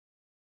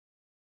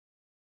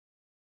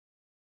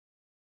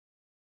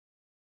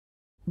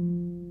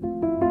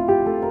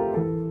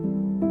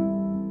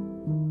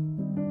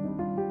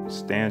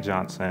Stan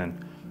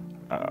Johnson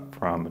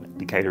from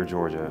Decatur,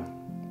 Georgia.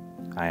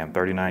 I am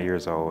 39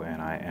 years old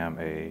and I am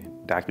a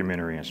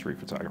documentary and street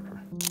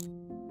photographer.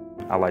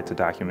 I like to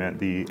document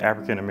the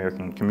African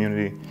American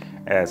community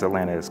as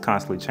Atlanta is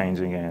constantly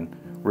changing and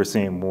we're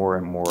seeing more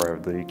and more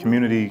of the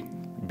community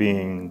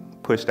being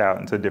pushed out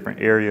into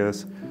different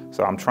areas.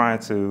 So I'm trying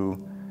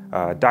to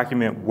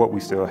document what we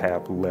still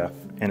have left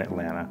in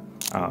Atlanta,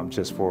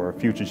 just for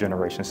future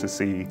generations to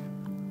see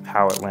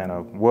how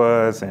Atlanta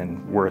was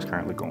and where it's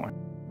currently going.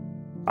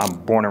 I'm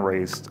born and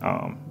raised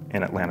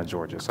in Atlanta,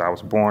 Georgia. So I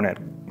was born at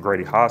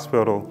Grady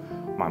Hospital.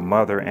 My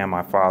mother and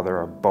my father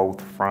are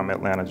both from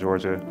Atlanta,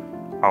 Georgia.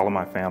 All of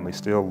my family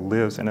still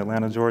lives in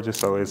Atlanta, Georgia,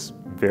 so it's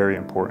very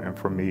important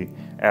for me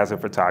as a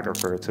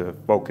photographer to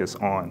focus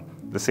on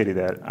the city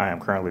that I am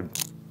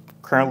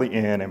currently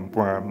in and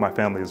where my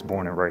family is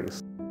born and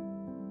raised.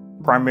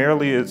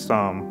 Primarily it's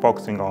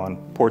focusing on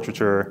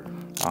portraiture,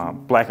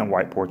 black and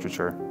white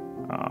portraiture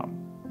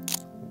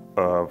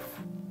of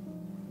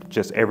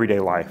just everyday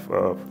life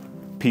of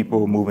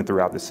people moving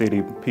throughout the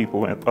city,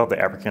 people of the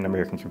African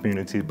American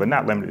community, but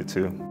not limited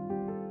to.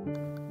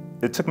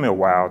 It took me a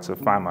while to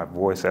find my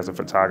voice as a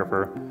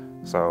photographer,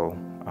 so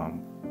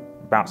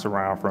bounce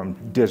around from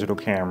digital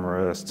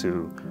cameras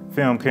to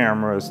film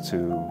cameras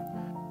to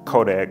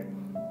Kodak,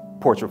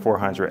 Portrait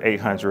 400,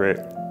 800.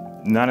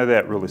 None of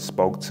that really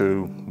spoke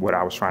to what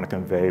I was trying to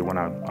convey when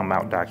I'm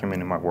out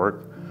documenting my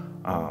work.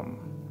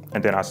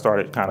 And then I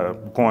started kind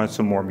of going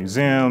to more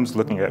museums,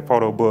 looking at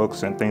photo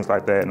books and things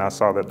like that, and I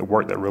saw that the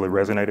work that really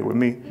resonated with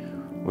me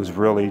was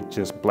really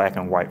just black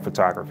and white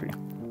photography.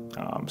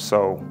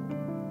 So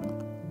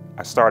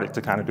I started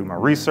to kind of do my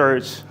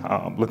research,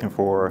 looking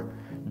for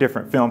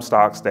different film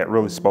stocks that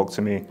really spoke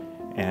to me,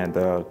 and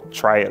the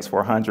Tri-X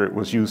 400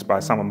 was used by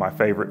some of my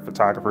favorite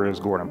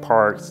photographers, Gordon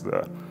Parks,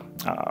 the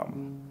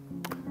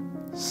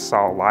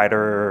Saul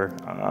Leiter,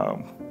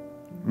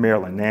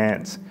 Marilyn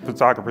Nance,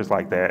 photographers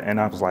like that. And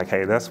I was like,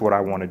 hey, that's what I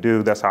want to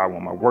do. That's how I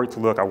want my work to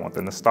look. I want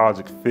the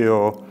nostalgic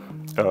feel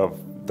of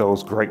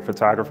those great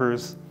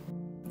photographers.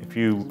 If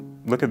you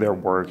look at their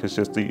work, it's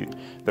just the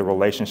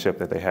relationship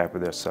that they have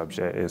with their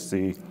subject. It's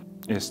the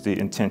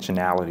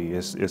intentionality.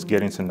 It's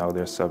getting to know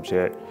their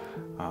subject,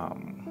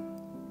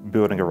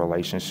 building a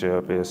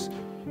relationship. It's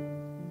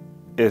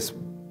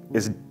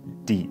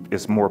deep.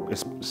 It's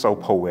so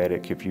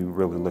poetic if you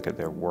really look at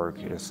their work.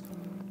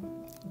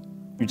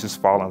 You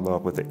just fall in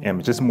love with the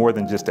image. It's more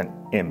than just an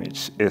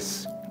image.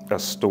 It's a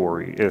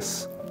story.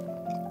 It's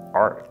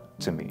art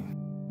to me.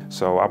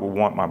 So I would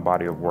want my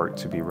body of work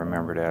to be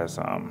remembered as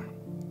a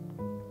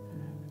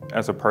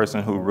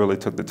person who really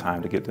took the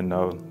time to get to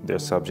know their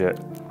subject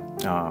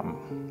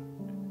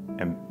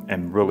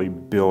and really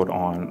build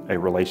on a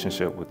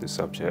relationship with the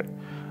subject.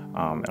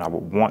 And I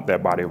would want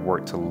that body of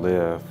work to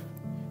live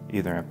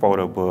either in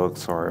photo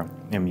books or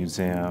in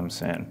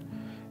museums and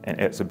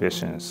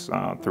exhibitions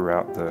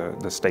throughout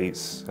the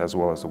states as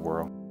well as the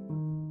world.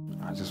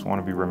 I just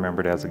want to be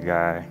remembered as a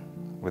guy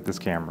with this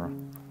camera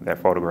that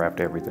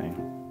photographed everything.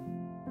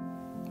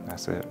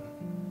 That's it.